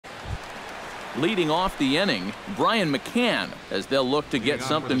Leading off the inning, Brian McCann, as they'll look to get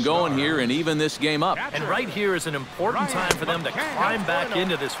something going here and even this game up. And right here is an important time for them to climb back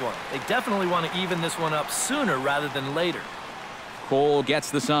into this one. They definitely want to even this one up sooner rather than later. Cole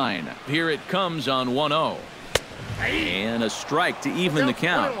gets the sign. Here it comes on 1-0. And a strike to even the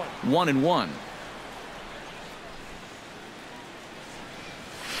count. 1-1.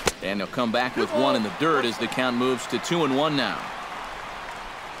 And he'll come back with one in the dirt as the count moves to 2-1 now.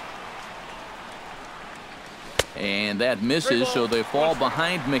 And that misses, so they fall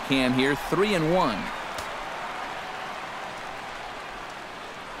behind McCann here, 3-1.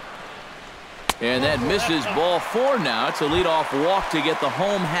 And that misses, ball 4 now. It's a leadoff walk to get the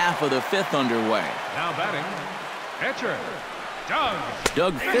home half of the 5th underway. Now batting, pitcher,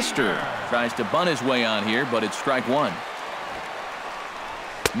 Doug Fister tries to bunt his way on here, but it's strike 1.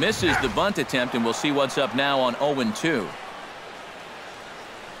 Misses the bunt attempt, and we'll see what's up now on 0-2.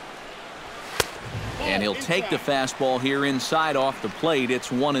 And he'll take the fastball here inside off the plate. It's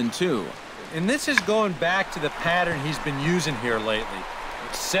 1-2. And this is going back to the pattern he's been using here lately.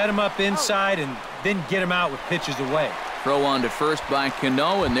 Set him up inside and then get him out with pitches away. Throw on to first by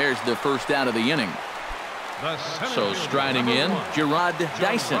Cano, and there's the first out of the inning. So striding in, Gerard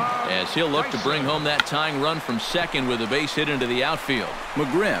Dyson, as he'll look to bring home that tying run from second with a base hit into the outfield.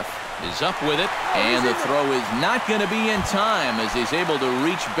 McGriff is up with it, and the throw is not going to be in time as he's able to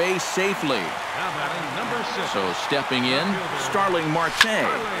reach base safely. So stepping in, Starling Marte,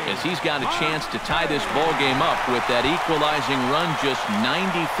 as he's got a chance to tie this ball game up with that equalizing run just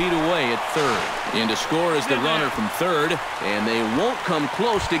 90 feet away at third. In to score is the runner from third, and they won't come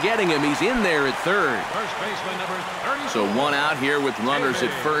close to getting him. He's in there at third. So one out here with runners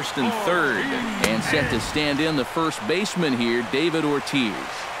at first and third, and set to stand in the first baseman here, David Ortiz.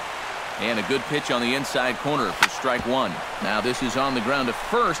 And a good pitch on the inside corner for strike 1. Now this is on the ground to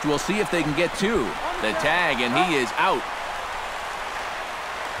first. We'll see if they can get 2. The tag, and he is out.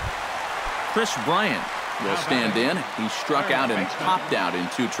 Chris Bryant will stand in. He struck out and popped out in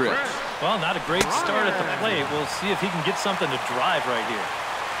 2 trips. Well, not a great start at the plate. We'll see if he can get something to drive right here.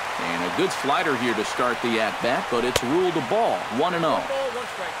 And a good slider here to start the at-bat, but it's ruled a ball. 1-0.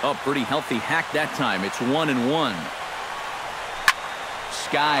 Oh, pretty healthy hack that time. It's 1-1.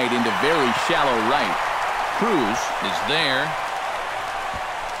 Skied into very shallow right. Cruz is there.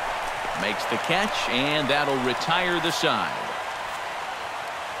 Makes the catch, and that'll retire the side.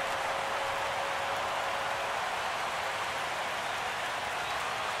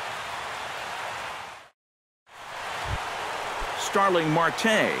 Starling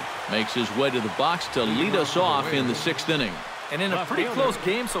Marte makes his way to the box to lead us off in the 6th inning. And in a pretty close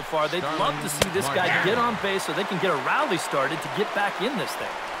game so far, they'd love to see this guy get on base so they can get a rally started to get back in this thing.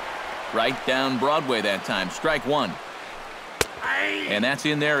 Right down Broadway that time. Strike 1. And that's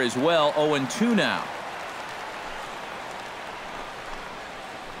in there as well. 0-2 now.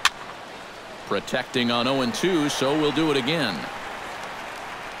 Protecting on 0-2, so we'll do it again.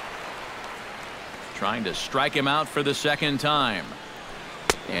 Trying to strike him out for the second time.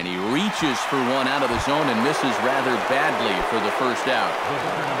 And he reaches for one out of the zone and misses rather badly for the first out.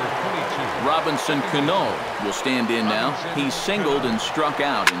 Robinson Cano will stand in now. He's singled and struck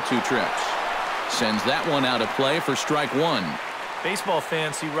out in 2 trips. Sends that one out of play for strike 1. Baseball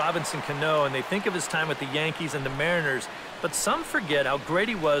fans see Robinson Cano and they think of his time with the Yankees and the Mariners, but some forget how great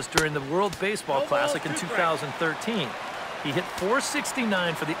he was during the World Baseball Classic in 2013. He hit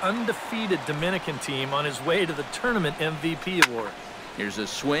 .469 for the undefeated Dominican team on his way to the tournament MVP award. Here's a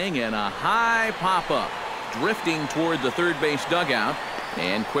swing and a high pop-up. Drifting toward the third base dugout.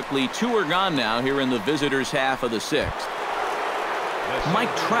 And quickly 2 are gone now here in the visitors' half of the 6th.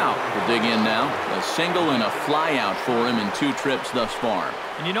 Mike Trout will dig in now. A single and a flyout for him in 2 trips thus far.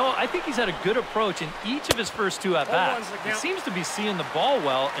 And you know, I think he's had a good approach in each of his first 2 at-bats. He seems to be seeing the ball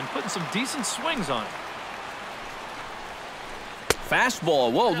well and putting some decent swings on it.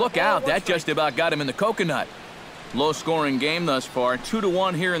 Fastball. Whoa, look out. That just about got him in the coconut. Low-scoring game thus far.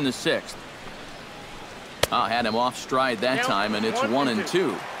 2-1 here in the 6th. Had him off stride that time, and it's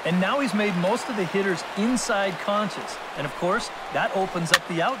 1-2. And now he's made most of the hitters inside conscious. And, of course, that opens up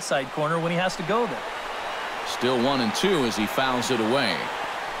the outside corner when he has to go there. Still 1-2 as he fouls it away.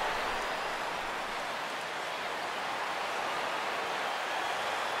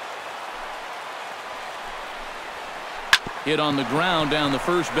 Hit on the ground down the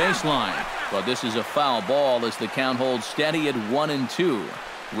first baseline. But this is a foul ball as the count holds steady at 1-2.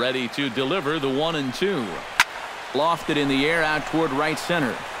 Ready to deliver the 1-2. Lofted in the air out toward right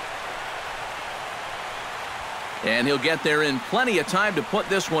center. And he'll get there in plenty of time to put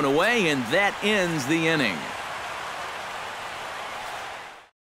this one away, and that ends the inning.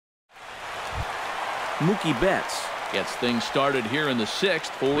 Mookie Betts gets things started here in the 6th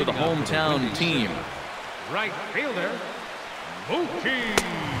for the hometown team. Right fielder, Mookie.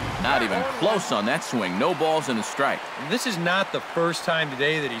 Not even close on that swing. No balls and a strike. And this is not the first time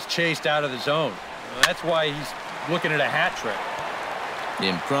today that he's chased out of the zone. That's why he's looking at a hat trick.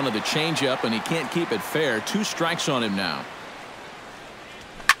 In front of the changeup, and he can't keep it fair. 2 strikes on him now.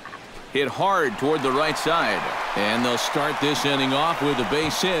 Hit hard toward the right side. And they'll start this inning off with a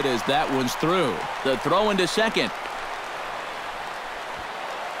base hit as that one's through. The throw into second.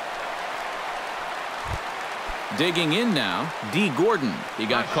 Digging in now, D. Gordon. He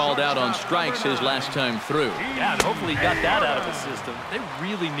got called out on strikes his last time through. Yeah, and hopefully he got that out of his system. They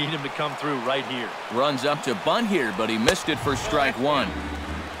really need him to come through right here. Runs up to bunt here, but he missed it for strike 1.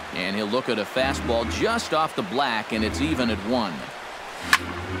 And he'll look at a fastball just off the black, and it's even at 1.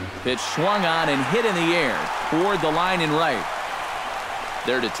 Pitch swung on and hit in the air toward the line and right.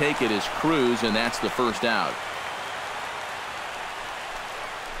 There to take it is Cruz, and that's the first out.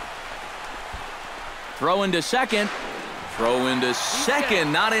 Throw into second. Throw into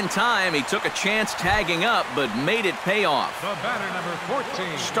second. Not in time. He took a chance tagging up, but made it pay off. The batter, number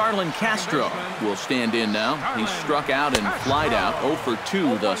 14. Starlin Castro will stand in now. He struck out and flied out 0 for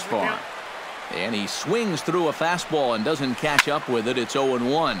 2 thus far. And he swings through a fastball and doesn't catch up with it. It's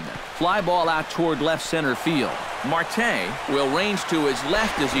 0-1. Fly ball out toward left center field. Marte will range to his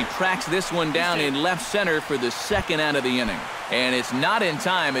left as he tracks this one down in left center for the 2nd out of the inning. And it's not in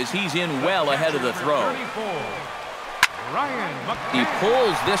time as he's in well ahead of the throw. He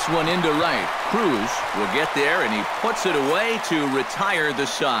pulls this one into right. Cruz will get there, and he puts it away to retire the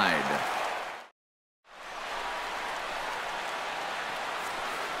side.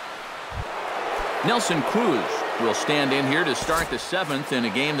 Nelson Cruz will stand in here to start the 7th in a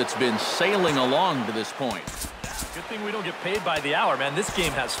game that's been sailing along to this point. Good thing we don't get paid by the hour, man. This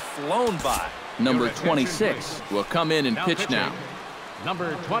game has flown by. Number 26 will come in and pitch now.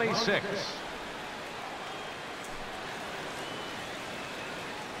 Number 26.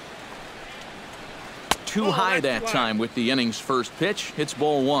 Too high that time with the inning's first pitch. It's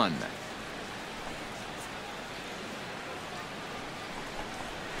ball 1.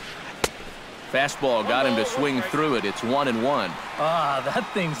 Fastball got him to swing through it. It's 1-1. Ah, that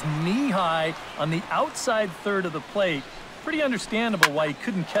thing's knee-high on the outside third of the plate. Pretty understandable why he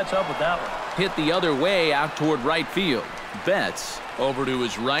couldn't catch up with that one. Hit the other way out toward right field. Betts over to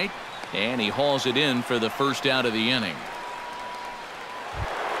his right, and he hauls it in for the first out of the inning.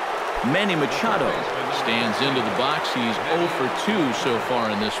 Manny Machado stands into the box. He's 0 for 2 so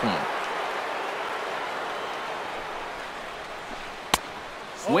far in this one.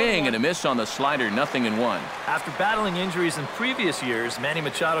 Swing and a miss on the slider, 0-1. After battling injuries in previous years, Manny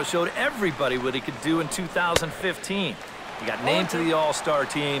Machado showed everybody what he could do in 2015. He got named to the All-Star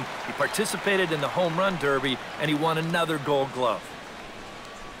team, he participated in the Home Run Derby, and he won another Gold Glove.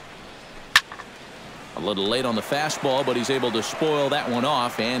 A little late on the fastball, but he's able to spoil that one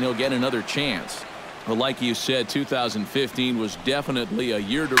off, and he'll get another chance. Well, like you said, 2015 was definitely a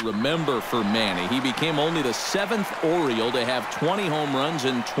year to remember for Manny. He became only the 7th Oriole to have 20 home runs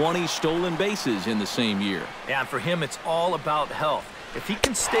and 20 stolen bases in the same year. Yeah, and for him, it's all about health. If he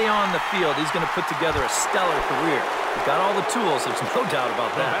can stay on the field, he's going to put together a stellar career. He's got all the tools, there's no doubt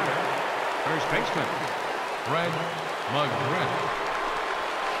about that. First baseman, Fred McGriff.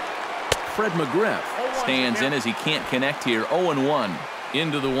 Fred McGriff stands in as he can't connect here. 0-1.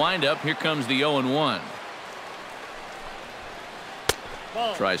 Into the windup. Here comes the 0-1.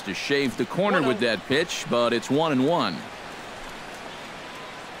 Tries to shave the corner with that pitch, but it's 1-1.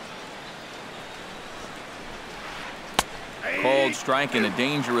 Called strike in a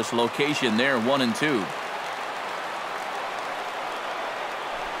dangerous location there. 1-2.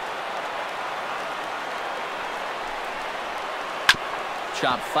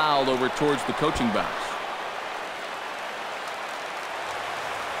 Chop fouled over towards the coaching box.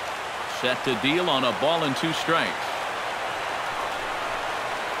 Set to deal on a ball and 2 strikes.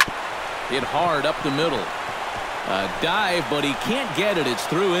 Hit hard up the middle. A dive, but he can't get it. It's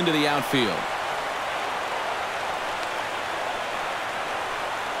through into the outfield.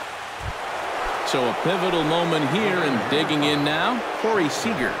 So a pivotal moment here, and digging in now, Corey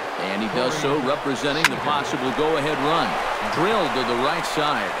Seager. And he does so representing the possible go-ahead run. Drilled to the right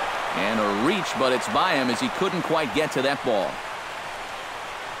side. And a reach, but it's by him as he couldn't quite get to that ball.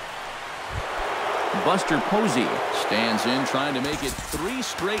 Buster Posey stands in, trying to make it 3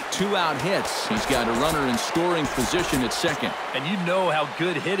 straight 2-out hits. He's got a runner in scoring position at second. And you know how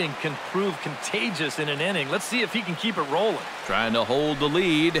good hitting can prove contagious in an inning. Let's see if he can keep it rolling. Trying to hold the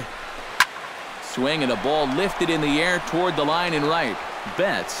lead. Swing and a ball lifted in the air toward the line and right.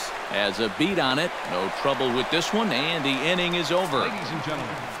 Betts has a beat on it. No trouble with this one, and the inning is over. Ladies and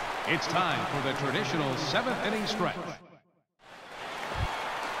gentlemen, it's time for the traditional 7th inning stretch.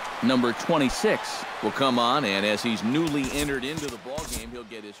 Number 26 will come on, and as he's newly entered into the ballgame, he'll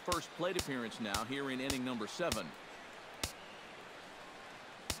get his first plate appearance now here in inning number 7.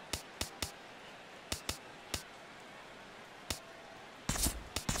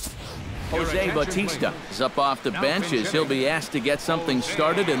 Jose Bautista is up off the bench as he'll be asked to get something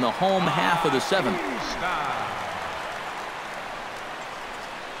started in the home half of the 7th.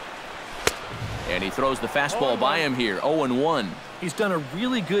 And he throws the fastball by him here, 0-1. He's done a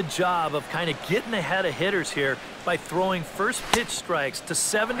really good job of kind of getting ahead of hitters here by throwing first pitch strikes to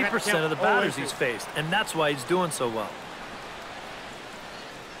 70% of the batters he's faced, and that's why he's doing so well.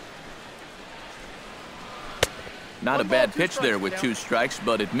 Not a bad pitch there with 2 strikes,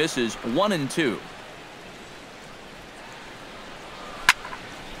 but it misses 1-2.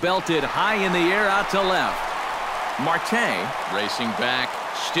 Belted high in the air out to left. Marte racing back,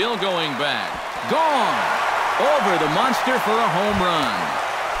 still going back. Gone! Over the monster for a home run.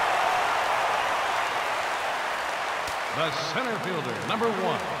 The center fielder, number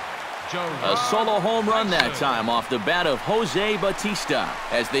 1. A solo home run that time off the bat of Jose Bautista.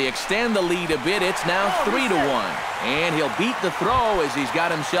 As they extend the lead a bit, it's now 3-1. And he'll beat the throw as he's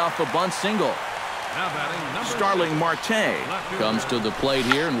got himself a bunt single. Starling Marte comes to the plate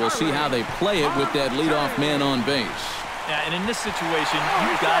here, and we'll see how they play it with that leadoff man on base. Yeah, and in this situation,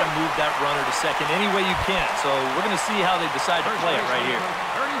 you've got to move that runner to second any way you can. So we're going to see how they decide to play it right here.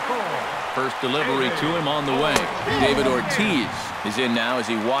 First delivery to him on the way. David Ortiz is in now as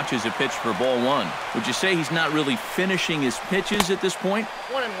he watches a pitch for ball 1. Would you say he's not really finishing his pitches at this point?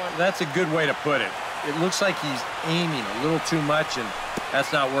 1-1. That's a good way to put it. It looks like he's aiming a little too much, and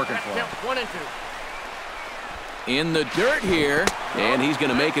that's not working for him. 1-2. In the dirt here, and he's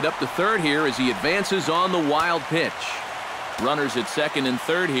going to make it up to third here as he advances on the wild pitch. Runners at second and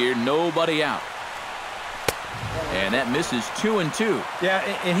third here, nobody out. And that misses 2-2. Yeah,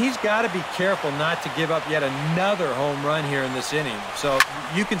 and he's got to be careful not to give up yet another home run here in this inning. So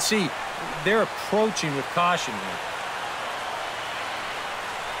you can see they're approaching with caution here.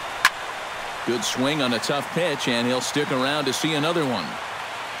 Good swing on a tough pitch, and he'll stick around to see another one.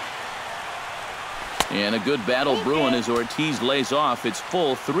 And a good battle brewing as Ortiz lays off. It's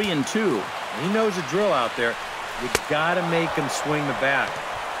full 3-2. He knows the drill out there. You got to make him swing the bat.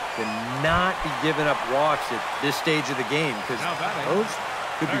 To not be giving up walks at this stage of the game, because those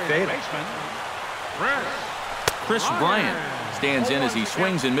could be fatal. Chris Bryant stands in as he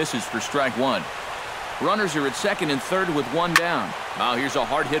swings and misses for strike 1. Runners are at second and third with 1 down. Now here's a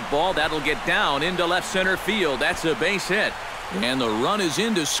hard hit ball that'll get down into left center field. That's a base hit. And the run is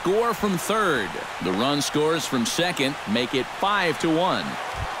in to score from third. The run scores from second, make it 5-1.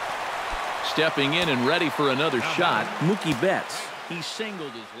 Stepping in and ready for another shot, Mookie Betts. He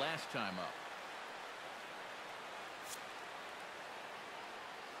singled his last time up.